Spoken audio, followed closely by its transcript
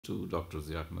to Dr.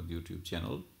 Ahmed YouTube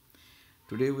channel.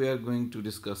 Today we are going to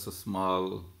discuss a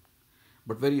small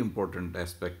but very important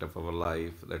aspect of our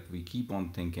life that we keep on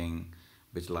thinking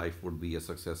which life would be a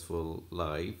successful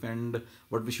life and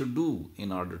what we should do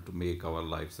in order to make our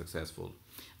life successful.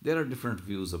 There are different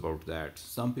views about that.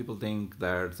 Some people think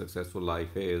that successful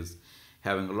life is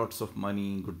having lots of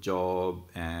money, good job,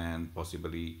 and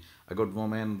possibly a good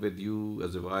woman with you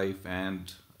as a wife,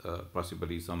 and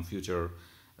possibly some future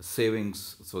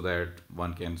savings so that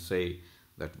one can say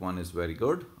that one is very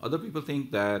good. Other people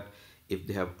think that if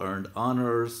they have earned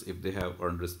honors, if they have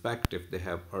earned respect, if they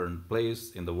have earned place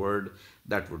in the world,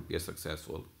 that would be a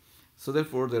successful. So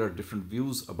therefore, there are different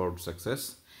views about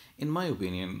success. In my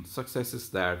opinion, success is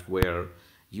that where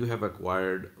you have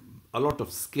acquired a lot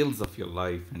of skills of your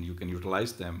life and you can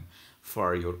utilize them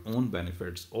for your own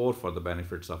benefits or for the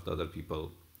benefits of the other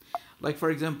people. Like,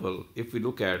 for example, if we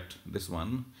look at this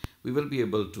one, we will be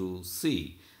able to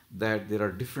see that there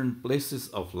are different places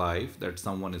of life that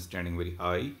someone is standing very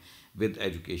high with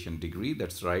education degree.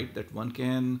 That's right, that one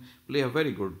can play a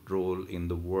very good role in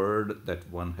the world, that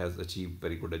one has achieved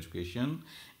very good education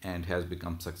and has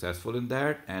become successful in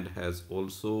that and has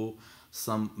also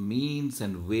some means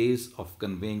and ways of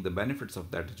conveying the benefits of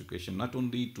that education not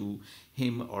only to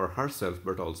him or herself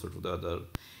but also to the other.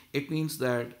 It means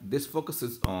that this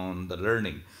focuses on the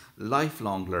learning,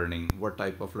 lifelong learning, what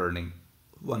type of learning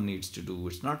one needs to do.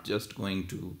 It's not just going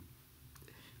to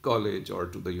college or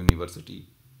to the university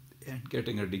and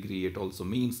getting a degree. It also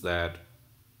means that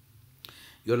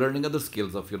you're learning other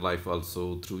skills of your life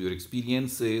also through your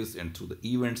experiences and through the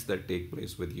events that take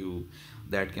place with you.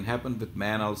 That can happen with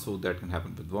man also, that can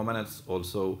happen with woman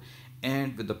also.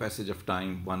 And with the passage of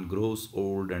time, one grows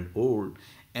old and old.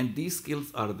 And these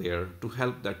skills are there to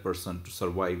help that person to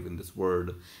survive in this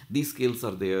world. These skills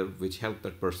are there which help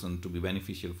that person to be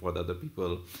beneficial for the other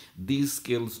people. These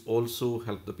skills also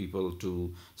help the people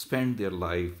to spend their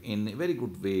life in a very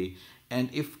good way. And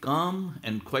if calm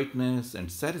and quietness and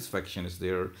satisfaction is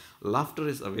there, laughter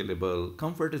is available,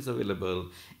 comfort is available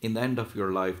in the end of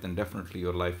your life, then definitely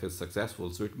your life is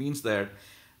successful. So it means that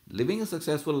living a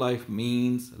successful life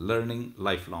means learning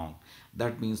lifelong.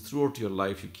 That means throughout your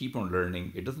life you keep on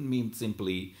learning. It doesn't mean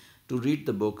simply to read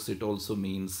the books, it also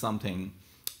means something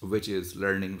which is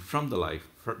learning from the life,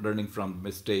 learning from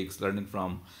mistakes, learning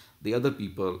from the other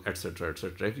people, etc.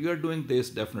 etc. If you are doing this,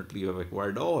 definitely you have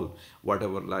acquired all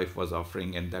whatever life was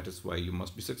offering, and that is why you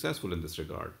must be successful in this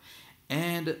regard.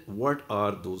 And what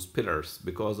are those pillars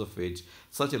because of which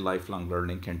such a lifelong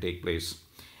learning can take place?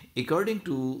 According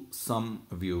to some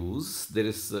views, there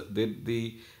is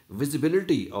the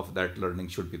visibility of that learning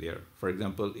should be there. For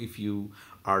example, if you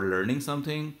are learning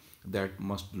something, that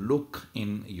must look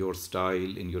in your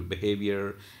style, in your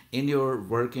behavior, in your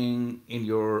working, in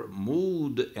your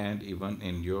mood, and even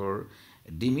in your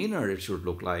demeanor. It should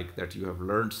look like that you have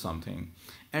learned something,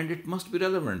 and it must be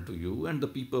relevant to you, and the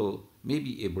people may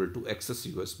be able to access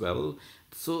you as well.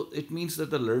 So it means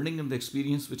that the learning and the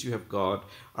experience which you have got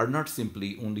are not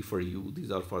simply only for you,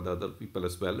 these are for the other people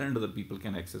as well, and other people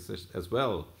can access it as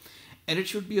well. And it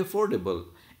should be affordable,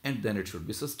 and then it should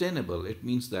be sustainable. It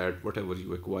means that whatever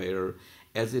you acquire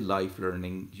as a life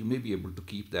learning, you may be able to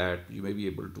keep that, you may be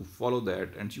able to follow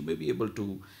that, and you may be able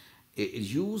to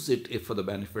use it for the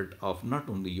benefit of not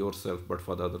only yourself but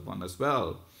for the other one as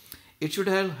well. It should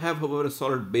have however, a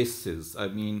solid basis. I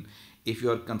mean, if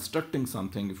you are constructing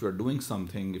something, if you are doing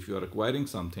something, if you are acquiring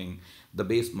something, the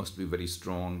base must be very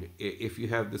strong. If you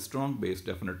have this strong base,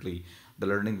 definitely the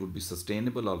learning would be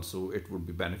sustainable also, it would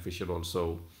be beneficial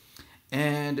also.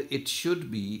 And it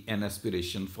should be an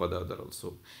aspiration for the other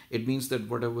also. It means that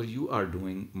whatever you are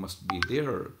doing must be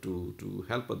there to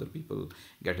help other people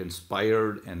get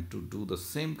inspired and to do the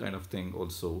same kind of thing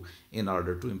also in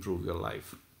order to improve your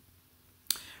life.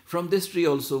 From this tree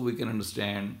also we can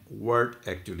understand what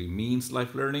actually means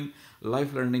life learning.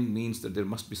 Life learning means that there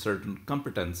must be certain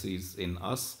competencies in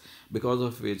us because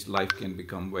of which life can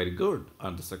become very good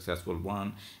and the successful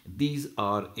one. These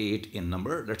are 8 in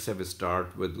number. Let's have a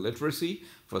start with literacy.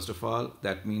 First of all,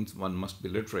 that means one must be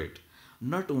literate,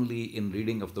 not only in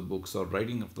reading of the books or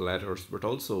writing of the letters, but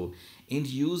also in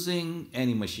using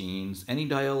any machines, any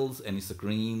dials, any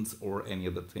screens, or any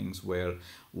other things where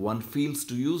one feels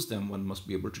to use them, one must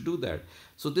be able to do that.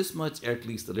 So this much, at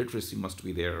least the literacy must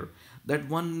be there, that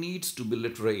one needs to be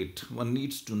literate, one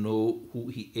needs to know who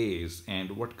he is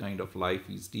and what kind of life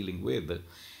he's dealing with.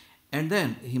 And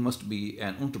then he must be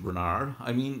an entrepreneur.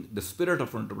 I mean, the spirit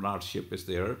of entrepreneurship is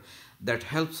there that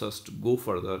helps us to go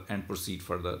further and proceed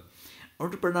further.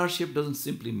 Entrepreneurship doesn't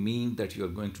simply mean that you are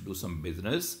going to do some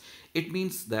business. It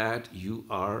means that you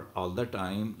are all the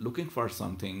time looking for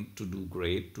something to do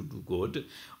great, to do good,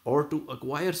 or to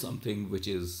acquire something which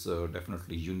is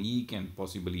definitely unique and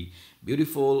possibly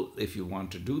beautiful. If you want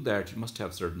to do that, you must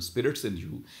have certain spirits in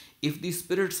you. If these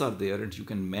spirits are there and you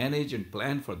can manage and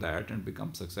plan for that and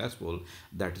become successful,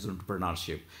 that is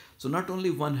entrepreneurship. So not only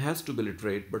one has to be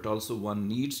literate, but also one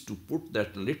needs to put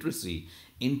that literacy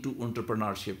into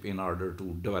entrepreneurship in order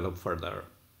to develop further.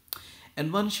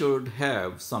 And one should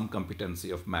have some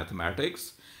competency of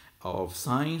mathematics, of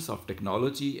science, of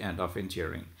technology, and of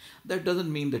engineering. That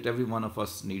doesn't mean that every one of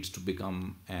us needs to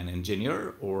become an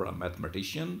engineer or a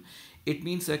mathematician. It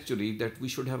means actually that we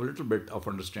should have a little bit of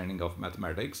understanding of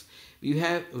mathematics. We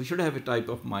should have a type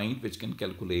of mind which can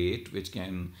calculate, which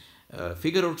can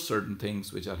figure out certain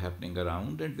things which are happening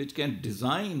around, and which can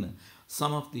design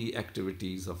some of the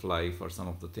activities of life or some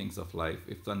of the things of life.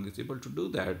 If one is able to do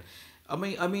that,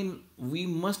 we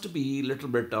must be a little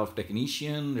bit of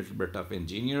technician, little bit of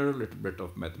engineer, little bit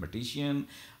of mathematician,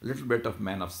 a little bit of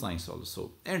man of science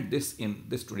also. And this in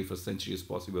this 21st century is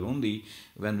possible only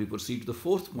when we proceed to the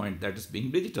fourth point, that is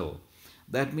being digital.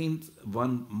 That means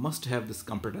one must have this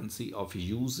competency of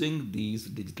using these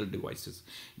digital devices,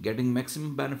 getting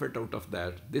maximum benefit out of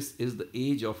that. This is the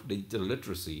age of digital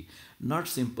literacy, not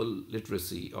simple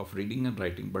literacy of reading and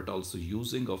writing, but also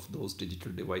using of those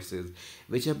digital devices,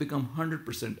 which have become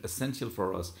 100% essential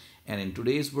for us. And in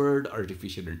today's world,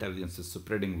 artificial intelligence is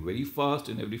spreading very fast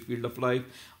in every field of life.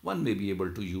 One may be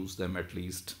able to use them at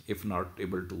least, if not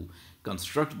able to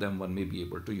construct them, one may be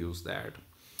able to use that.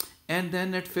 And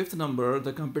then at fifth number,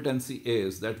 the competency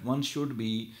is that one should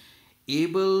be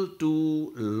able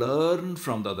to learn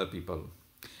from the other people.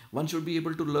 One should be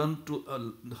able to learn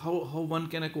to how one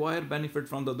can acquire benefit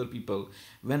from the other people.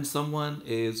 When someone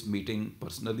is meeting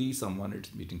personally, someone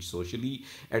is meeting socially,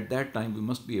 at that time we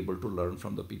must be able to learn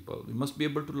from the people. We must be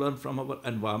able to learn from our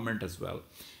environment as well.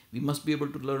 We must be able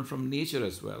to learn from nature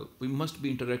as well. We must be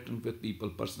interacting with people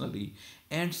personally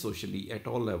and socially at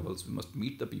all levels. We must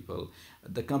meet the people.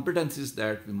 The competence is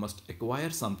that we must acquire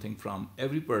something from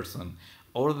every person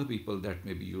or the people that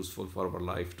may be useful for our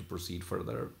life to proceed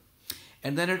further.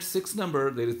 And then at sixth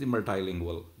number, there is the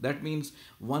multilingual. That means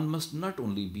one must not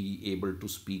only be able to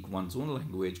speak one's own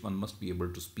language, one must be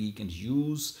able to speak and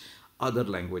use other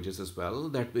languages as well.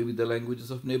 That may be the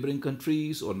languages of neighboring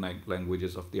countries or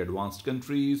languages of the advanced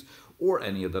countries or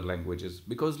any other languages.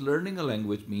 Because learning a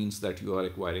language means that you are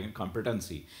acquiring a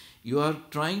competency. You are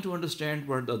trying to understand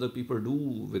what the other people do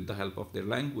with the help of their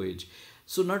language.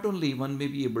 So not only one may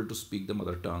be able to speak the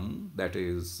mother tongue, that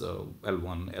is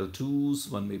L1,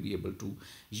 L2s, one may be able to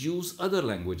use other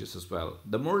languages as well.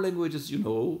 The more languages you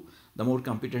know, the more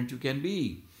competent you can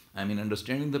be.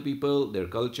 Understanding the people, their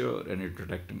culture, and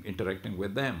interacting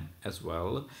with them as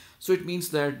well. So it means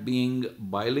that being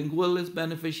bilingual is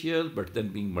beneficial, but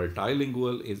then being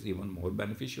multilingual is even more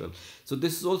beneficial. So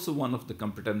this is also one of the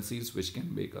competencies which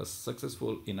can make us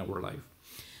successful in our life.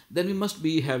 Then we must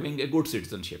be having a good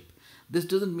citizenship. This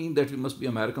doesn't mean that we must be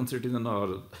American citizen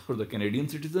or the Canadian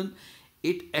citizen.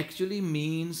 It actually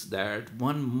means that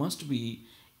one must be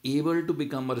able to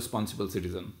become a responsible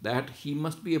citizen, that he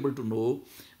must be able to know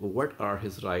what are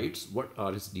his rights, what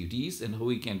are his duties, and how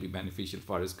he can be beneficial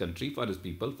for his country, for his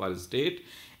people, for his state,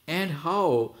 and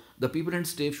how the people and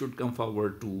state should come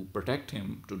forward to protect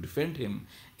him, to defend him,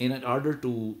 in order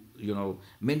to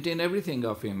maintain everything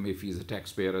of him if he's a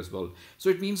taxpayer as well. So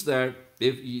it means that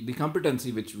if the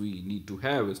competency which we need to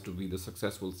have is to be the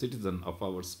successful citizen of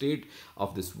our state,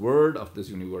 of this world, of this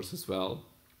universe as well.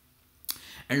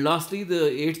 And lastly, the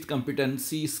eighth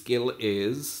competency skill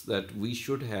is that we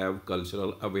should have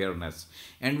cultural awareness,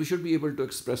 and we should be able to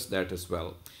express that as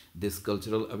well. This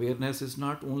cultural awareness is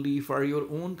not only for your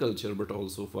own culture but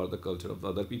also for the culture of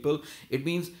other people. It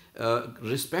means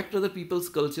respect other people's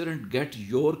culture and get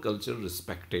your culture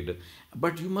respected.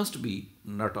 But you must be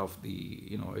not of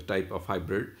the a type of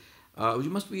hybrid. You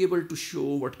must be able to show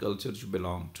what culture you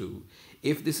belong to.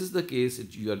 If this is the case,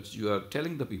 you are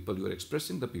telling the people, you are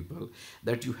expressing the people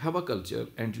that you have a culture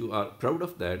and you are proud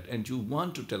of that and you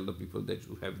want to tell the people that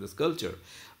you have this culture.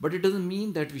 But it doesn't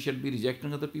mean that we should be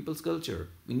rejecting other people's culture.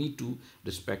 We need to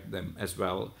respect them as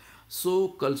well. So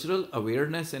cultural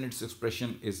awareness and its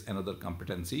expression is another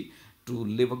competency to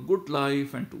live a good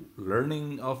life and to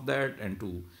learning of that and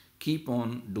to keep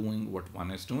on doing what one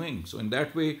is doing. So in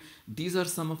that way, these are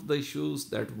some of the issues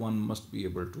that one must be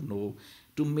able to know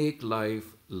to make life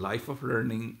of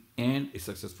learning and a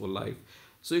successful life.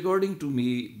 So according to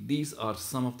me, these are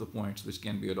some of the points which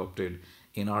can be adopted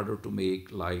in order to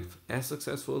make life as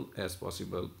successful as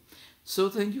possible. So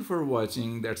thank you for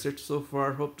watching. That's it so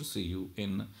far. Hope to see you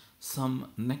in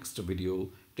some next video.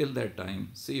 Till that time,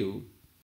 see you.